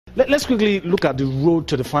Let's quickly look at the road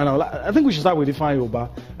to the final. I think we should start with Ifeanyi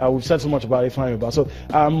Ubah. We've said so much about Ifeanyi Ubah. So,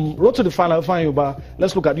 road to the final, Ifeanyi Ubah.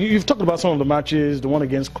 Let's look at. You've talked about some of the matches, the one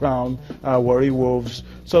against Crown, Warri Wolves.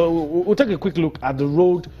 So, we'll take a quick look at the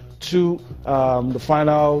road to the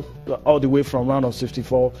final, all the way from round of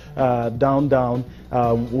 64 down.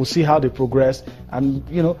 We'll see how they progress, and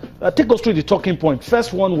take us through the talking point.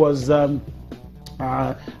 First one was the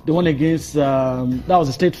one against that was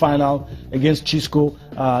the state final against Chisco.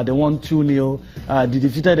 They won 2-0. They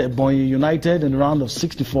defeated Ebonyi United in the round of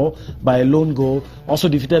 64 by a lone goal. Also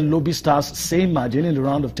defeated Lobby Stars, same margin, in the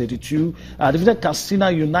round of 32. Defeated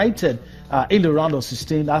Katsina United in the round of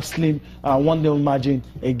 16. That slim 1-0 margin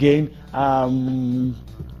again.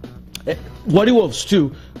 Warri Wolves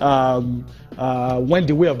too went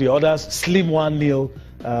the way of the others. Slim 1-0.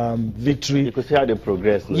 Victory. You could see how they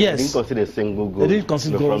progressed. Yes. They didn't concede a single goal. They didn't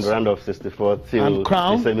concede goals. From the round of 64 till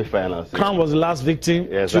Crown, the semi-finals. Crown was the last victim.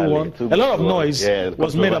 Yes, 2-1. A lot of noise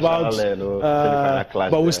was made about,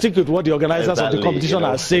 but we stick with what the organizers of the competition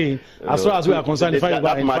are saying. As far as we are concerned,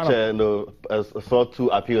 that match saw 2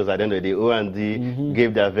 appeals at the end of the day. O&D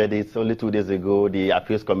gave their verdicts only 2 days ago. The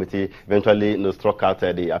appeals committee eventually struck out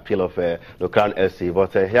the appeal of Crown FC.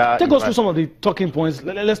 But here, take us through some of the talking points.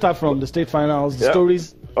 Let's start from the state finals, the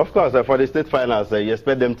stories. Of course, for the state finals, you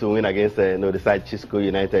expect them to win against the side Chisco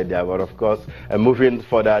United there. But of course, moving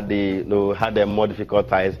further, they had a more difficult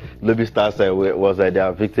ties. Lobby Stars was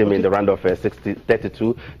their victim in the round of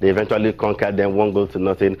 32. They eventually conquered them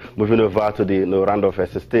 1-0. Moving over to the round of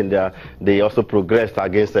 16 there, they also progressed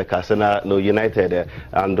against Katsina United.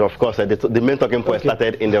 And of course, the main talking point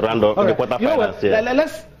started in the round of the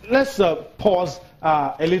quarterfinals. Let's pause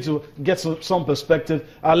a little, get some perspective.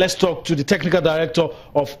 Let's talk to the technical director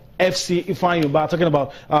of FC Ifeanyi Ubah, talking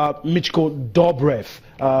about Michko Dobrev.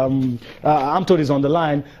 I'm told he's on the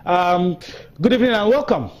line. Good evening and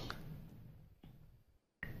welcome.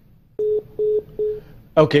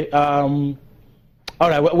 Okay. All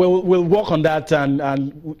right, we'll work on that,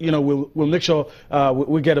 and we'll make sure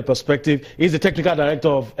we get a perspective. He's the technical director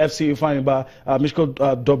of FC Ifeanyi Ubah, Michko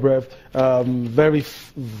Dobrev, very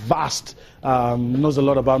vast, knows a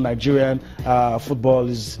lot about Nigerian football.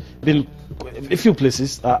 He's been a few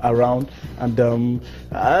places around, and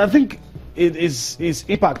I think his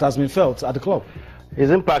impact has been felt at the club. His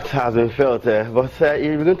impact has been felt, but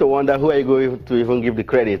you're going to wonder who are you going to even give the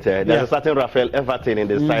credit. There's a certain Raphael Everton in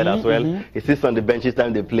the side as well. He sits on the bench each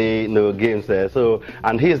time they play games.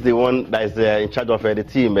 And he's the one that is in charge of the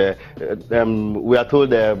team. We are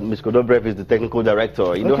told Michko Dobrev is the technical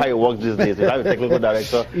director. You know how it works these days. You have a technical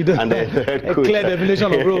director and then head coach. A clear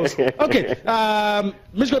definition of roles. Okay,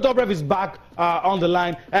 Michko Dobrev is back on the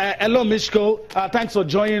line. Hello, Michko. Thanks for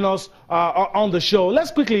joining us on the show.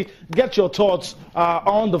 Let's quickly get your thoughts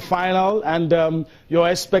on the final and your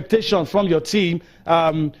expectation from your team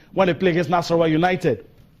when they play against Nasarawa United.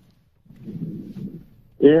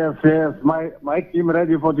 Yes. My team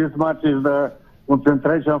ready for this match is the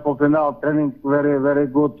concentration for final. Training very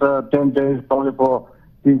good. 10 days only for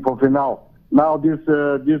team for final. Now this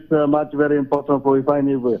match very important for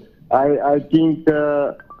Ifeanyi Ubah. I think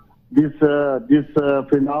this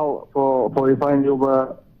final for Ifeanyi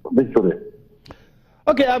Ubah victory.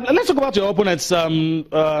 Okay, let's talk about your opponents,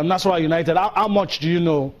 Nasarawa United. How much do you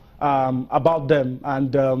know about them?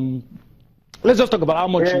 And let's just talk about how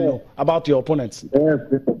much you know about your opponents. Yes,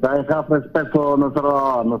 I have respect for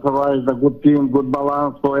Nasarawa. Nasarawa is a good team, good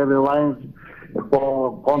balance for every line,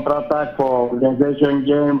 for counter-attack, for organization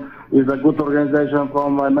game. Is a good organization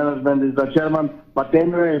from my management, is the chairman. But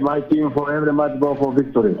anyway, my team for every match go for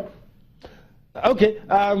victory. Okay,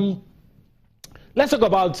 let's talk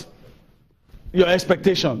about your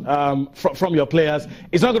expectation from your players.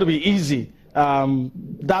 It's not going to be easy.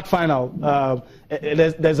 That final,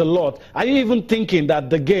 there's a lot. Are you even thinking that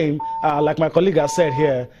the game, like my colleague has said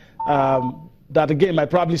here, that the game might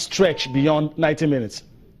probably stretch beyond 90 minutes?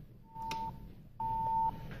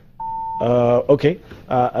 Okay,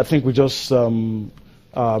 I think we just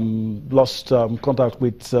lost contact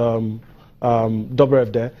with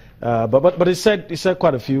Dobrev there. But he said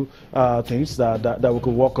quite a few things that we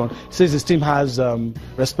could work on. He says his team has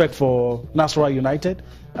respect for Nasarawa United,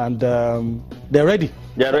 and they're ready.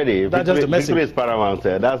 They're ready. That's just the message. Victory is paramount.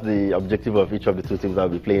 That's the objective of each of the two teams that will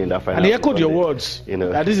be playing in that final. And he echoed your words.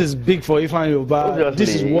 This is big for Ifeanyi Ubah.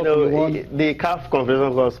 This is what we want. The CAF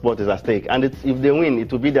Confederation sport is at stake, and if they win,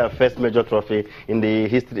 it will be their first major trophy in the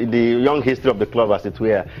history, the young history of the club, as it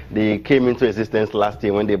were. They came into existence last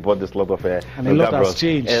year when they bought the slot of and a lot has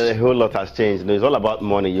changed. a whole lot has changed. It's all about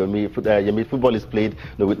money. Football is played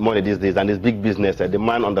with money these days, and it's big business. The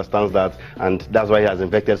man understands that, and that's why he has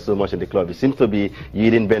invested so much in the club. It seems to be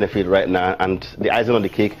yielding benefit right now, and the icing on the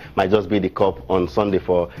cake might just be the cup on Sunday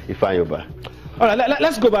for Ifeanyi Ubah. All right,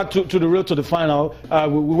 let's go back to the road to the final.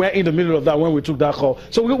 We were in the middle of that when we took that call.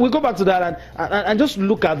 So we'll go back to that and just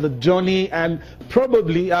look at the journey, and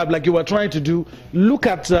probably, like you were trying to do, look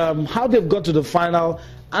at how they've got to the final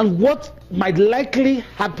and what might likely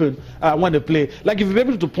happen when they play. Like if you're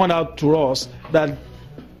able to point out to us that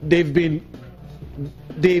they've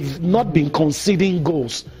not been conceding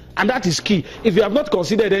goals. And that is key. If you have not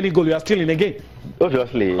conceded any goal, you are still in a game.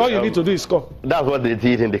 Obviously. All you need to do is score. That's what they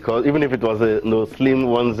did in the call. Even if it was a slim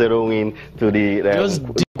 1-0 win to the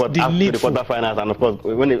quarterfinals, and of course,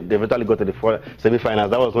 when they eventually got to the semi-finals,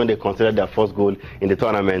 that was when they considered their first goal in the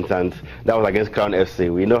tournament, and that was against Crown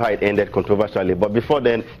FC. We know how it ended controversially, but before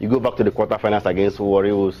then, you go back to the quarterfinals against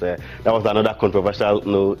Warriors. That was another controversial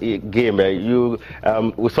game.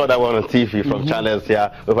 We saw that one on TV from channels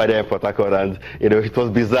here over there in Port Harcourt, and it was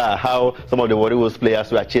bizarre how some of the Warriors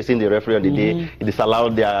players were chasing the referee on the day. It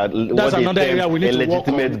disallowed their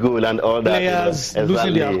legitimate goal and all that. Players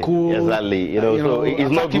losing their cool. Exactly. So it's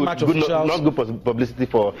not good publicity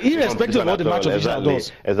for irrespective of what the match official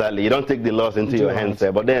does. Exactly. You don't take the laws into your hands.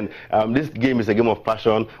 But then this game is a game of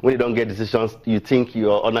passion. When you don't get decisions you think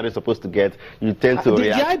you're ordinarily supposed to get, you tend to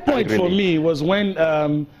react. The high point for me was when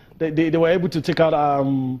they were able to take out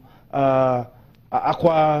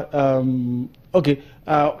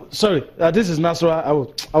sorry, this is Nasarawa.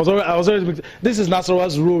 I was already. This is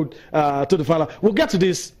Nasarawa's road to the final. We'll get to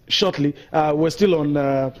this shortly. We're still on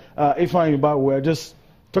Ifeanyi Ubah. We're just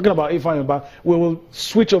talking about Ifeanyi Ubah. We will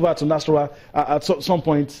switch over to Nasarawa at some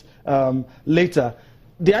point later.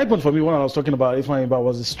 The high point for me when I was talking about Ifeanyi Ubah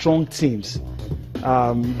was the strong teams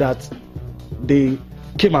that they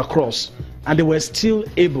came across, and they were still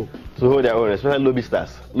able to hold their own, especially Lobby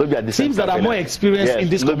Stars. Lobby are teams that are more experienced in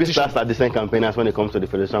this competition. Lobby Stars are decent campaigners when it comes to the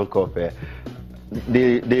Federation Cup.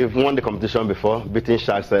 They've won the competition before, beating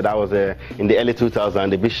Sharks. That was in the early 2000s.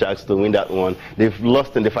 They beat Sharks to win that one. They've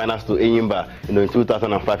lost in the finals to Enyimba, in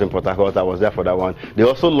 2005 in Port Harcourt. I was there for that one. They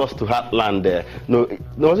also lost to Heartland. To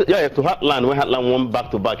Heartland when Heartland won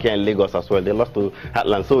back-to-back here in Lagos as well. They lost to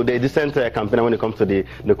Heartland. So they're decent campaigner when it comes to the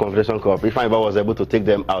Confederation Cup. Ifeanyi Ubah was able to take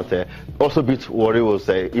them out. Also beat Warriors,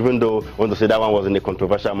 even though I want to say that one was in a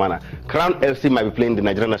controversial manner. Crown FC might be playing the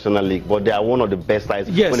Nigerian National League, but they are one of the best sides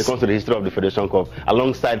when it comes to the history of the Federation Cup.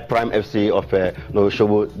 Alongside Prime FC of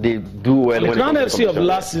Shobo, they do well. The Crown FC of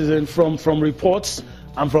last season, from reports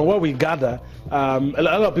and from what we gather, a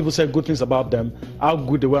lot of people said good things about them. How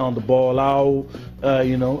good they were on the ball, how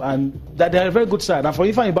and that they're a very good side. And for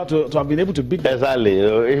Ifeanyi Ubah to have been able to beat them. Exactly,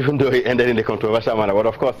 even though it ended in a controversial manner, but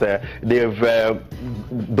of course they've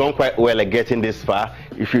done quite well at getting this far.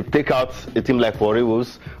 If you take out a team like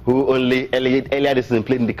Warriors, who only earlier this season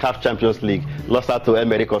played in the CAF Champions League, lost out to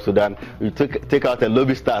America Sudan. You take out the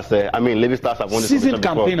Lobby Stars. Lobby Stars have won the seasoned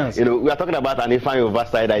campaigners. We are talking about an Ifeanyi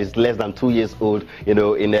Ubah side that is less than 2 years old.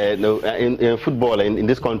 In football in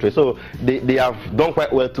this country, so they have done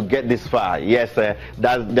quite well to get this far. Yes, there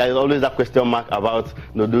is always a question mark about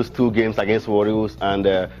those two games against Warriors and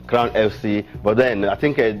Crown FC. But then I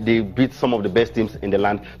think they beat some of the best teams in the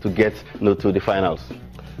land to get to the finals.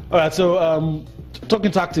 All right, so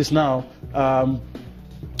talking tactics now.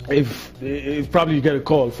 If probably you get a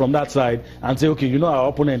call from that side and say, okay, you know our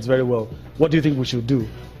opponents very well, what do you think we should do?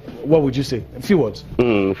 What would you say? A few words.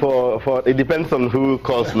 It depends on who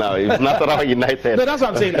calls now. It's Nasarawa United. No, that's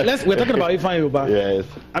what I'm saying. We're talking about Ifeanyi Ubah. Yes.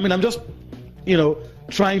 I mean, I'm just,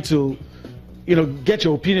 trying to, get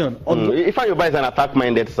your opinion on. Ifeanyi Ubah is an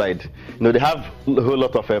attack-minded side. They have a whole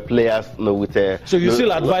lot of players. With so you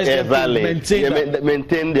still advise them to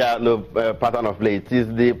maintain their pattern of play. It is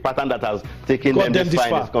the pattern that has taken them this far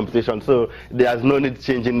in this competition. So there's no need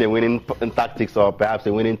changing the winning tactics or perhaps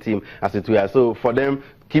a winning team as it were. So for them,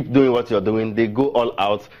 keep doing what you're doing. They go all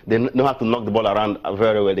out. They know how to knock the ball around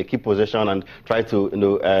very well. They keep possession and try to,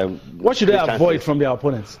 what should they avoid from their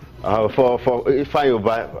opponents? For Ifeanyi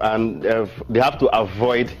Ubah, and they have to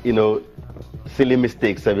avoid, silly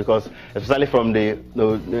mistakes because especially from the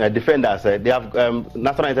defenders, they have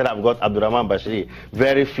Nasarawa United have got Abdurrahman Bashiri,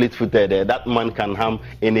 very fleet-footed. That man can harm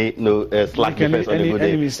any slack defense on a good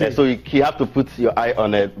day. So you have to put your eye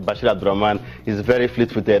on Bashir Abdurrahman. He's very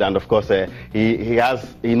fleet-footed, and of course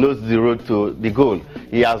he knows the road to the goal.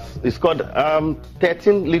 He scored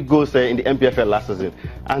 13 league goals in the MPFL last season,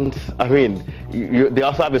 and I mean they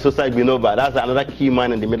also have a Society Binoba. That's another key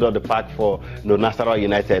man in the middle of the park for Nasarawa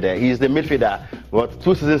United. He's the midfielder. But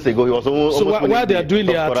 2 seasons ago, he was almost so while they are doing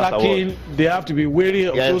the top scorers attacking, award. they have to be wary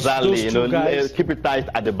of those two guys. Keep it tight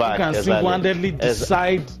at the back. Who can single-handedly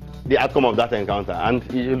decide the outcome of that encounter. And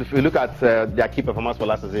if you look at their key performance for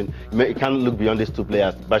last season, you can't look beyond these two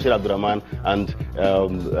players, Bashir Abdurrahman and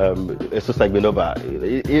Esusa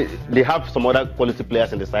Ubah. They have some other quality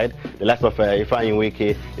players in the side, the likes of Ifeanyi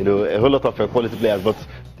Ubah, a whole lot of quality players, but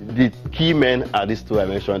the key men are these two I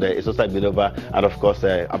mentioned, Esusa Ubah and of course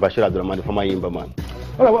Bashir Abdurrahman, the former Yimba man.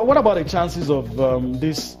 What about the chances of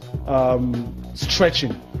this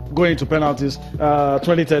stretching going into penalties?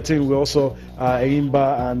 2013 we also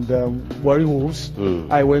Eimba and Warri Wolves.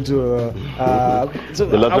 I went to so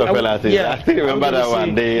the lot of penalties. Yeah, I still remember that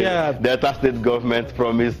one. The Delta State government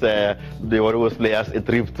promised the Warri Wolves players a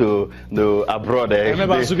trip to abroad. I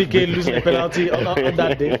remember Subike losing a penalty on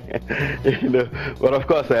that day. But of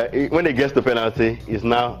course, when it gets to penalty, it's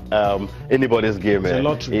now anybody's game. It's a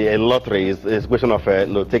lottery. A lottery. It's a question of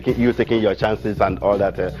taking your chances and all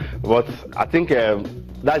that. But I think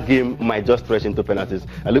that game might just stretch into penalties.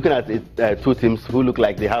 Looking at it, two teams who look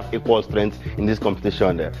like they have equal strength in this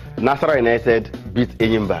competition. Nasarawa United beat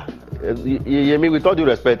Enyimba. With all due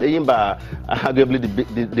respect, Enyimba are arguably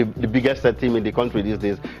the biggest team in the country these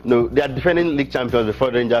days. They are defending league champions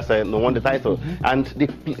before Rangers won the title. And the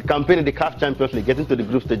campaign in the CAF Champions League, getting to the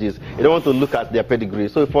group stages, they don't want to look at their pedigree.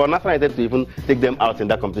 So for Nasarawa United to even take them out in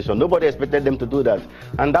that competition, nobody expected them to do that.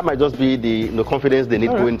 And that might just be the confidence they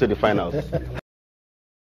need going into the finals.